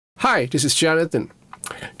Hi, this is Jonathan.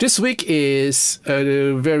 This week is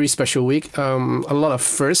a very special week. A lot of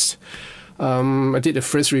firsts. I did the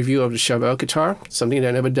first review of the Chevelle guitar, something that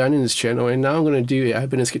I've never done in this channel, and now I'm going to do an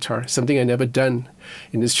Ibanez guitar, something I've never done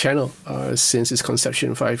in this channel since its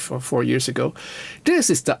conception 5 or 4 years ago.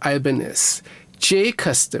 This is the Ibanez J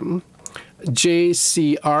Custom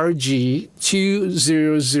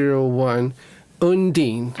JCRG2001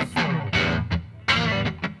 UNDINE.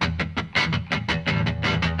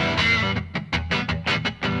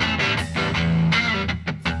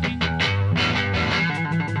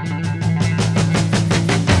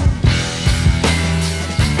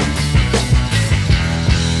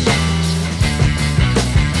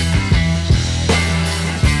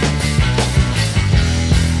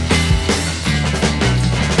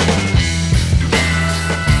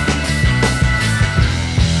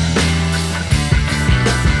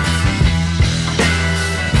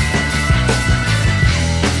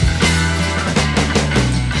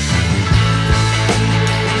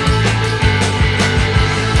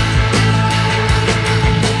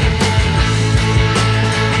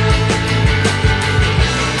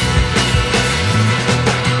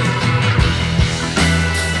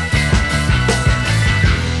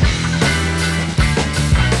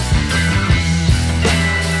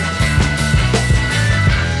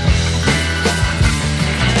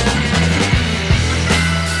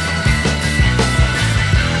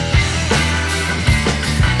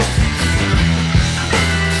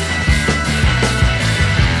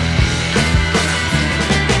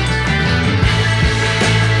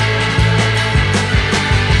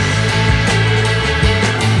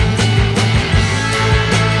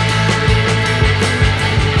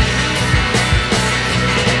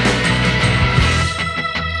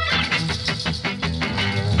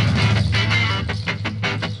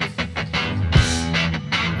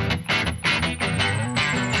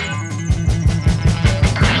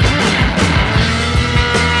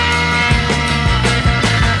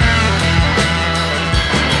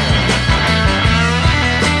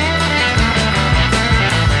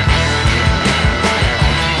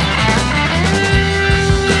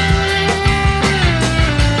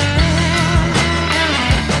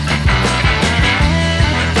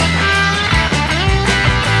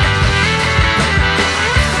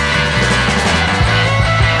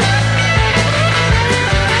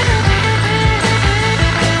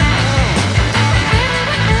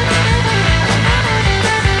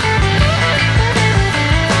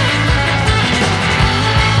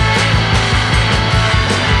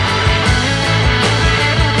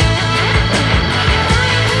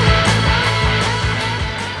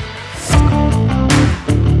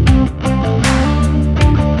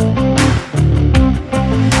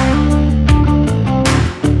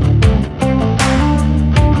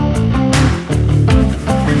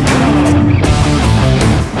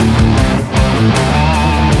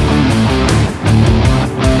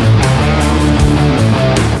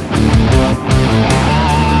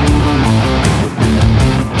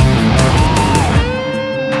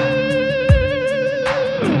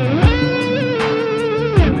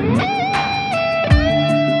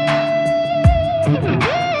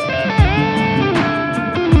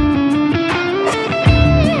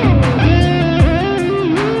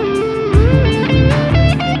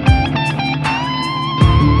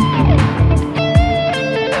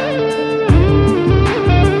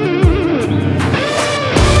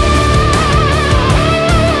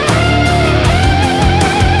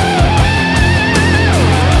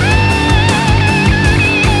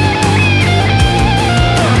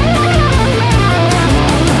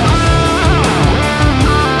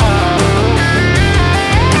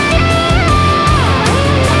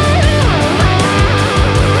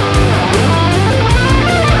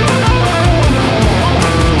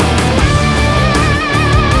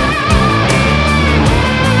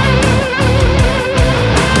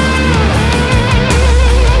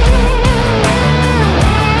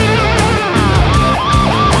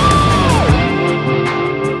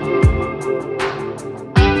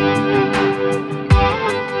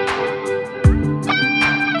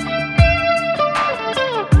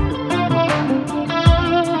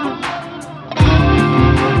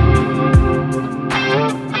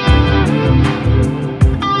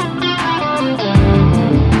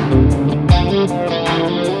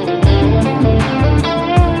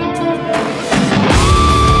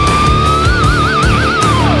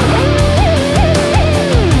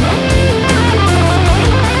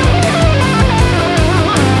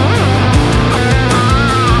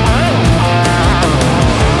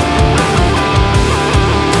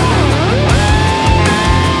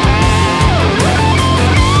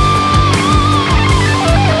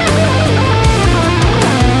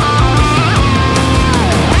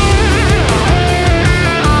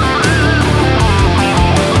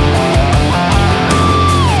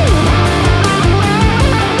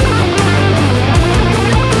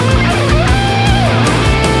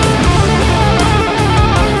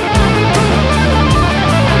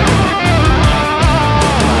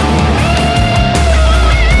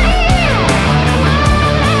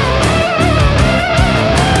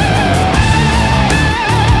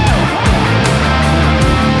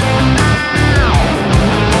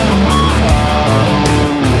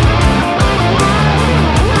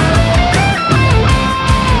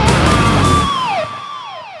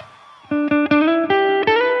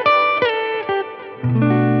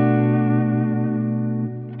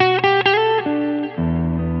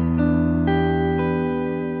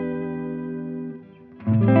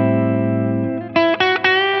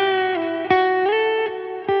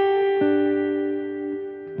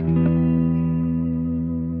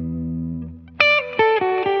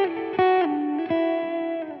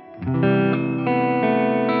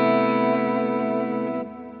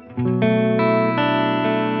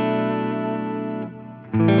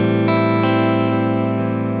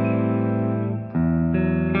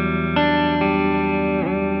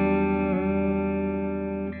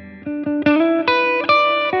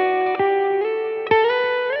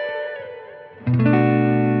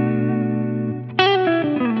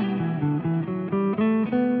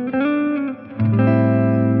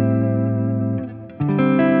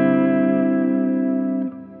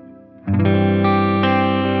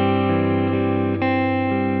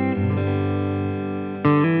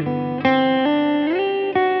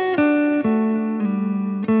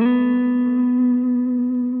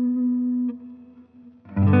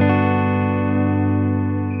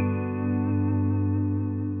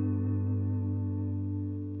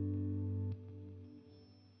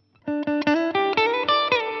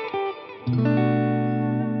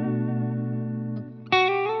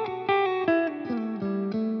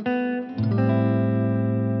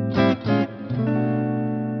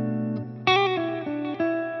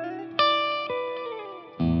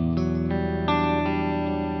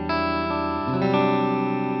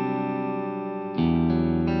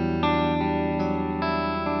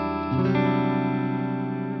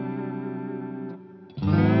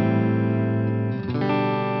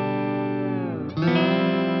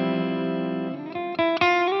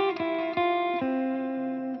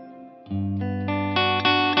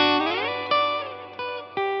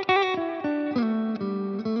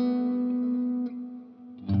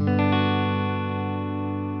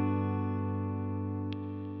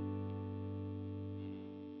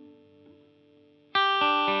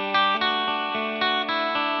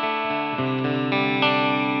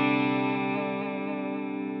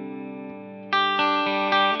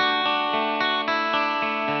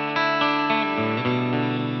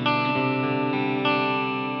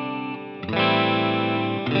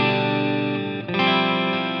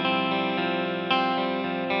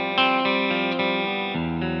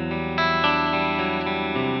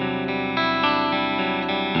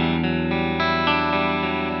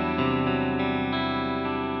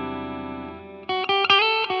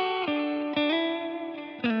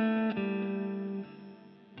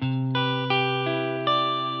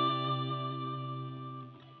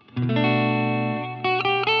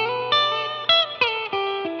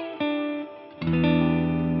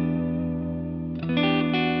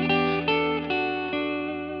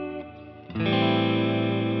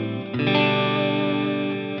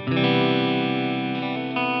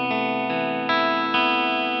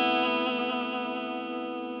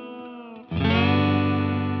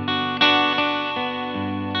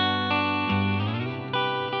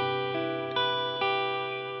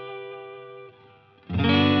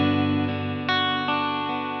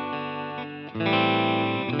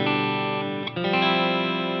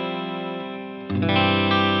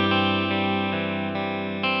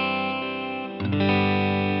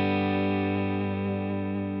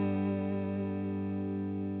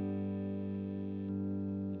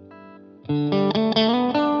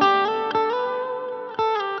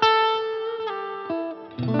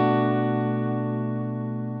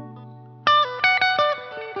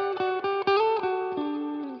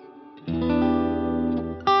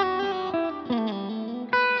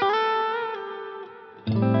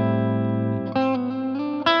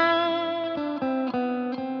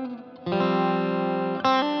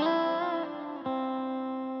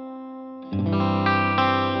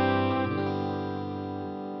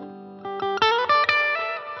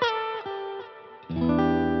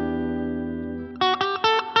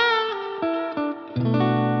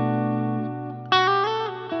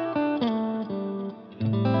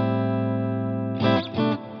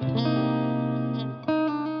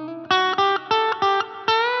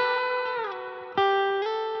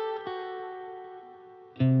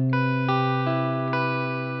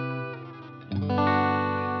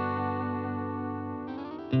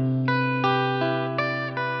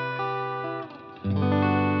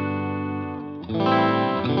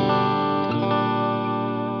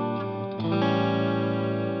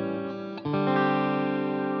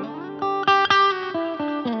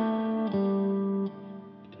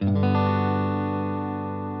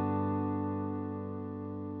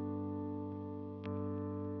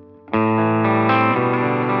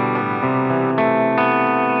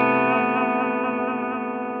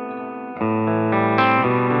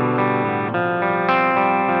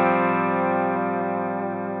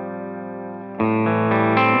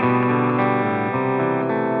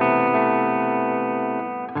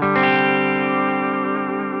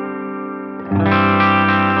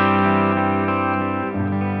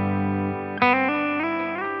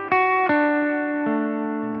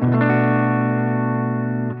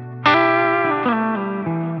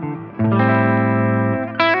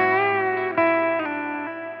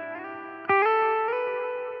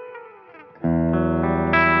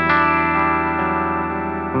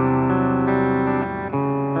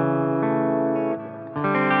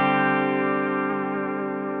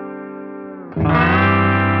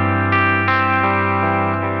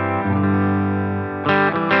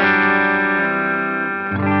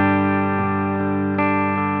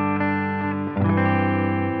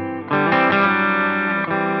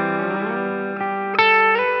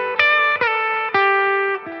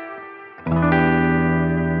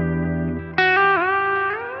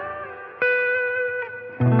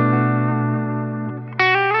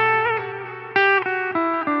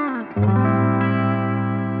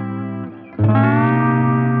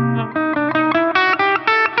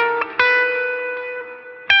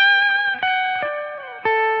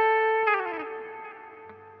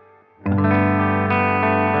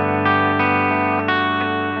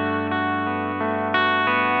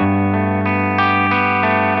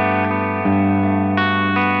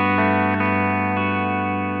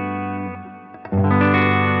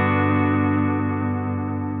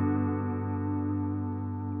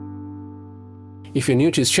 If you're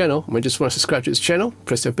new to this channel and just want to subscribe to this channel,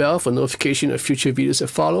 press the bell for notification of future videos that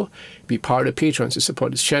follow. Be part of the Patreon to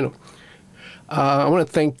support this channel. I want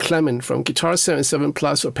to thank Clement from Guitar 77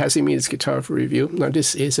 Plus for passing me this guitar for review. Now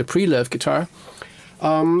this is a pre-loved guitar.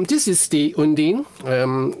 This is the Undine.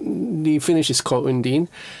 The finish is called Undine.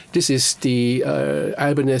 This is the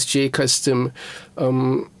Ibanez J Custom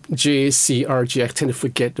JCRG. I tend to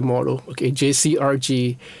forget the model. Okay,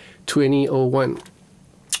 JCRG2001.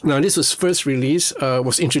 Now this was first released,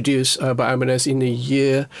 was introduced by Ibanez in the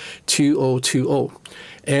year 2020.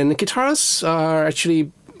 And the guitars are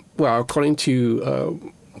actually, well, according to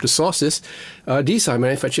the sources, these are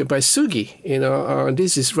manufactured by Sugi.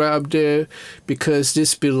 This is right up there because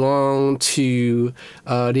this belongs to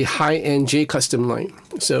the high-end J Custom line.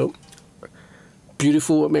 So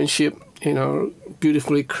beautiful workmanship,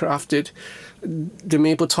 beautifully crafted. The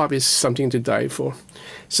maple top is something to die for.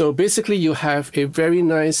 So basically you have a very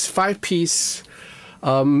nice 5-piece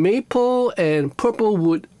maple and purple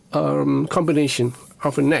wood combination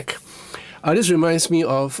of a neck. This reminds me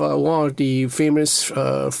of one of the famous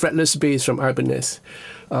fretless bass from Ibanez.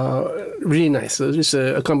 Really nice. So this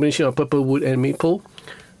is a combination of purple wood and maple.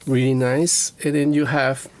 Really nice. And then you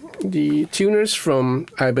have the tuners from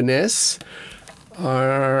Ibanez.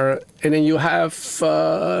 And then you have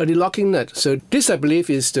the locking nut. So this, I believe,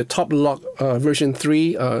 is the top lock version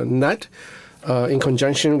 3 nut in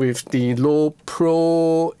conjunction with the low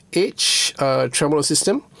Pro H tremolo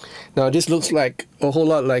system. Now this looks like a whole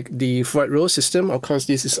lot like the fretboard system. Of course,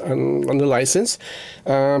 this is under license.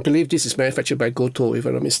 I believe this is manufactured by Gotoh, if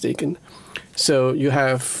I'm not mistaken. So you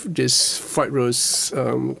have this fretboard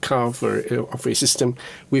cover of a system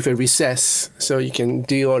with a recess, so you can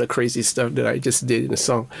do all the crazy stuff that I just did in the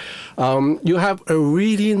song. You have a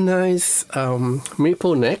really nice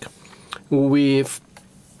maple neck with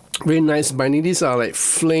very nice binding. These are like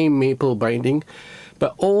flame maple binding.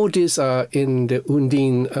 But all these are in the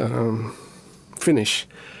Undine finish.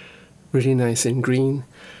 Really nice and green.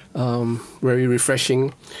 Very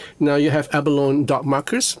refreshing. Now you have abalone dot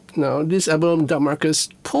markers. Now these abalone dot markers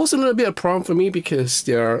pose a little bit of problem for me because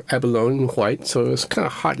they are abalone white. So it's kind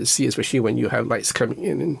of hard to see, especially when you have lights coming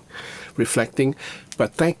in and reflecting.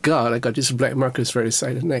 But thank God I got these black markers right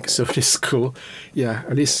beside the neck. So this is cool. Yeah,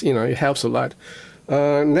 at least, it helps a lot.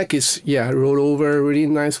 Neck is, rolled over. Really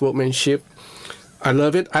nice workmanship. I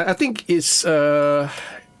love it. I think it's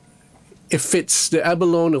it fits the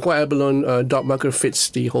abalone, the white abalone dot marker fits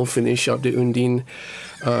the whole finish of the Undine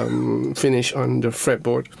finish on the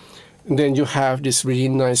fretboard. And then you have this really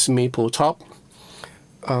nice maple top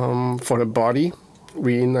for the body.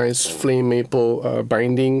 Really nice flame maple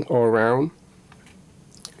binding all around.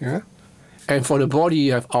 Yeah. And for the body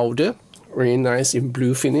you have alder, really nice in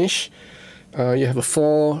blue finish. You have a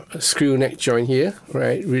 4-screw neck joint here,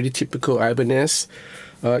 right? Really typical Ibanez.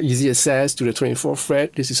 Easy access to the 24th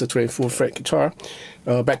fret. This is a 24th fret guitar.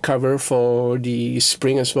 Back cover for the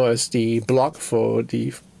spring as well as the block for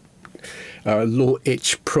the low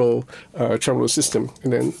H Pro tremolo system.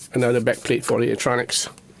 And then another back plate for the electronics,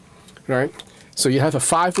 right? So you have a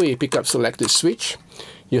 5-way pickup selected switch.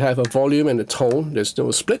 You have a volume and a tone. There's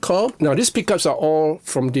no split coil. Now these pickups are all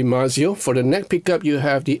from DiMarzio. For the neck pickup, you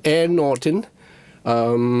have the Air Norton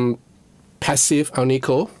passive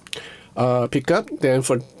Alnico pickup. Then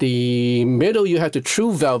for the middle, you have the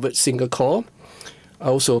True Velvet single coil,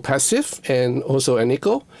 also passive and also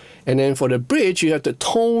Alnico. And then for the bridge, you have the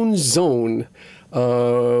Tone Zone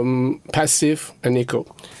passive Alnico.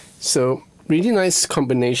 So really nice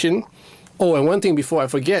combination. Oh, and one thing before I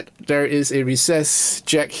forget, there is a recessed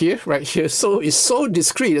jack here, right here. So it's so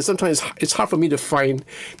discreet that sometimes it's hard for me to find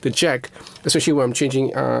the jack, especially when I'm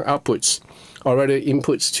changing outputs or rather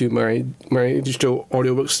inputs to my digital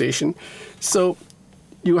audio workstation. So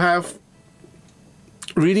you have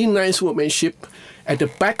really nice workmanship. At the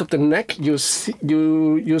back of the neck, you'll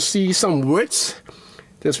see some words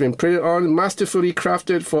that's been printed on, masterfully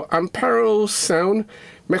crafted for unparalleled sound,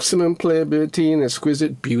 maximum playability, and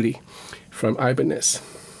exquisite beauty. From Ibanez.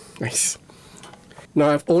 Nice.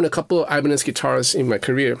 Now I've owned a couple of Ibanez guitars in my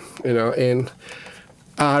career, and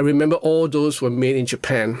I remember all those were made in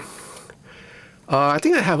Japan. I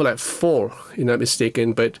think I have like 4, if I'm not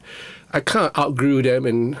mistaken, but I kind of outgrew them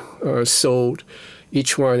and sold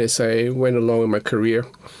each one as I went along in my career.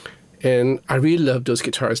 And I really love those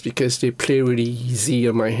guitars because they play really easy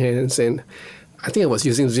on my hands, and I think I was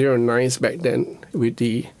using 09s back then with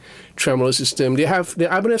the tremolo system. The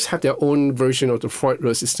Ibanez have their own version of the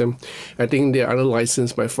fretboard system. I think they are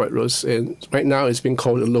licensed by fretboard, and right now it's been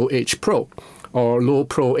called the Low H Pro or Low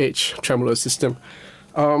Pro H tremolo system.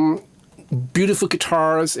 Beautiful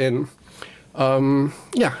guitars, and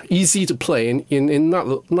Yeah, easy to play and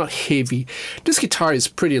not heavy. This guitar is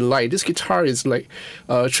pretty light. This guitar is like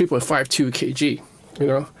 3.52 kg, you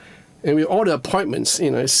know, and with all the appointments,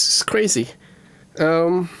 you know, it's crazy.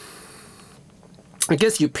 I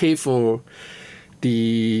guess you pay for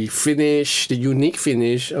the finish, the unique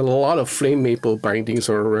finish. A lot of flame maple bindings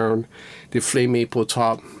are around, the flame maple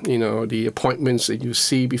top, you know, the appointments that you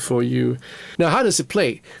see before you. Now, how does it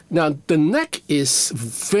play? Now, the neck is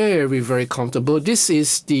very, very comfortable. This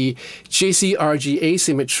is the JCRG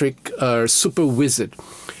asymmetric Super Wizard.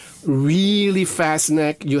 Really fast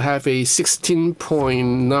neck. You have a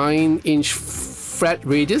 16.9-inch fret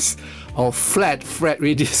radius, or flat fret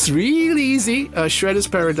radius. Really easy. Shredder's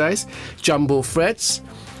Paradise, jumbo frets.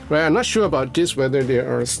 Right, I'm not sure about this, whether they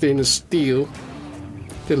are stainless steel.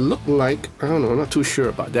 They look like, I don't know, not too sure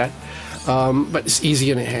about that. But it's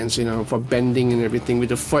easy in the hands, you know, for bending and everything. With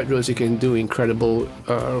the fret rows, you can do incredible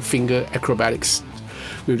finger acrobatics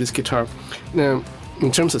with this guitar. Now,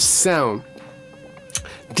 in terms of sound,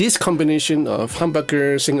 this combination of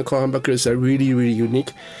humbuckers, single-coil humbuckers are really, really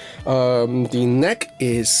unique. The neck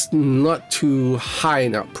is not too high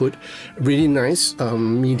in output, really nice,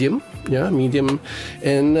 medium, yeah, medium,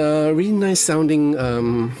 and really nice sounding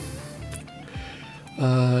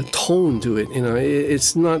tone to it. You know,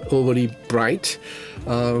 it's not overly bright,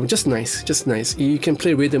 just nice, just nice. You can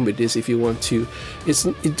play rhythm with this if you want to.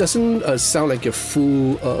 It doesn't sound like a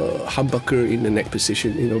full humbucker in the neck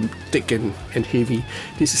position, you know, thick and heavy.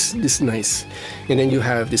 This is nice. And then you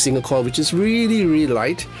have the single coil, which is really, really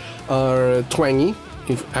light, twangy,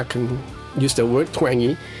 if I can use the word,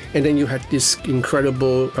 twangy. And then you have this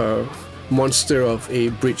incredible monster of a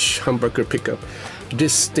bridge humbucker pickup.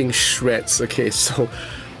 This thing shreds, okay, so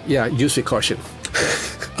yeah, use with caution.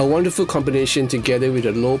 A wonderful combination together with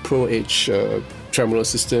a low Pro Edge tremolo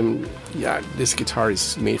system. Yeah, this guitar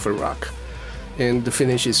is made for rock. And the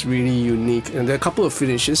finish is really unique. And there are a couple of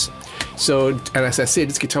finishes. So, and as I said,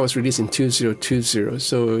 this guitar was released in 2020,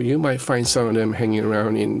 so you might find some of them hanging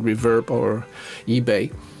around in Reverb or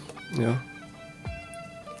eBay. You know,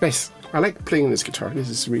 nice. I like playing this guitar. This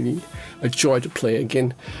is really a joy to play.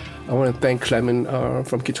 Again, I want to thank Clement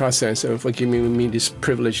from Guitar Sensor for giving me this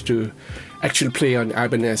privilege to actually play on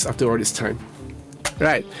Ibanez after all this time.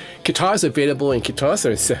 Right, guitars available in Guitar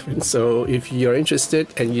Sensor 7. So if you're interested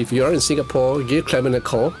and if you're in Singapore, give Clement a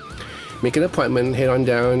call, make an appointment, head on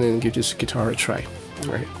down and give this guitar a try.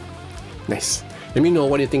 All right, nice. Let me know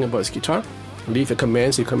what you think about this guitar. Leave your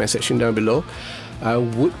comments in the comment section down below. I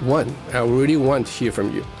really want to hear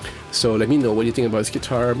from you. So let me know what you think about this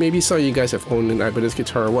guitar. Maybe some of you guys have owned an Ibanez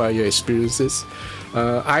guitar. What are your experiences?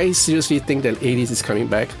 I seriously think that 80s is coming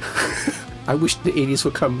back. I wish the 80s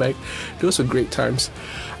would come back. Those were great times.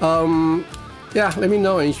 Yeah, let me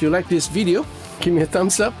know. And if you like this video, give me a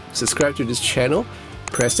thumbs up, subscribe to this channel,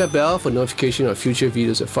 press that bell for notification of future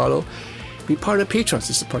videos that follow. Be part of Patrons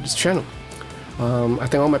to support this channel. I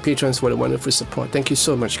thank all my patrons for the wonderful support. Thank you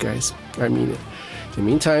so much, guys. I mean it. In the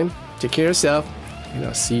meantime, take care of yourself, and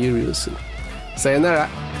I'll see you real soon. Sayonara.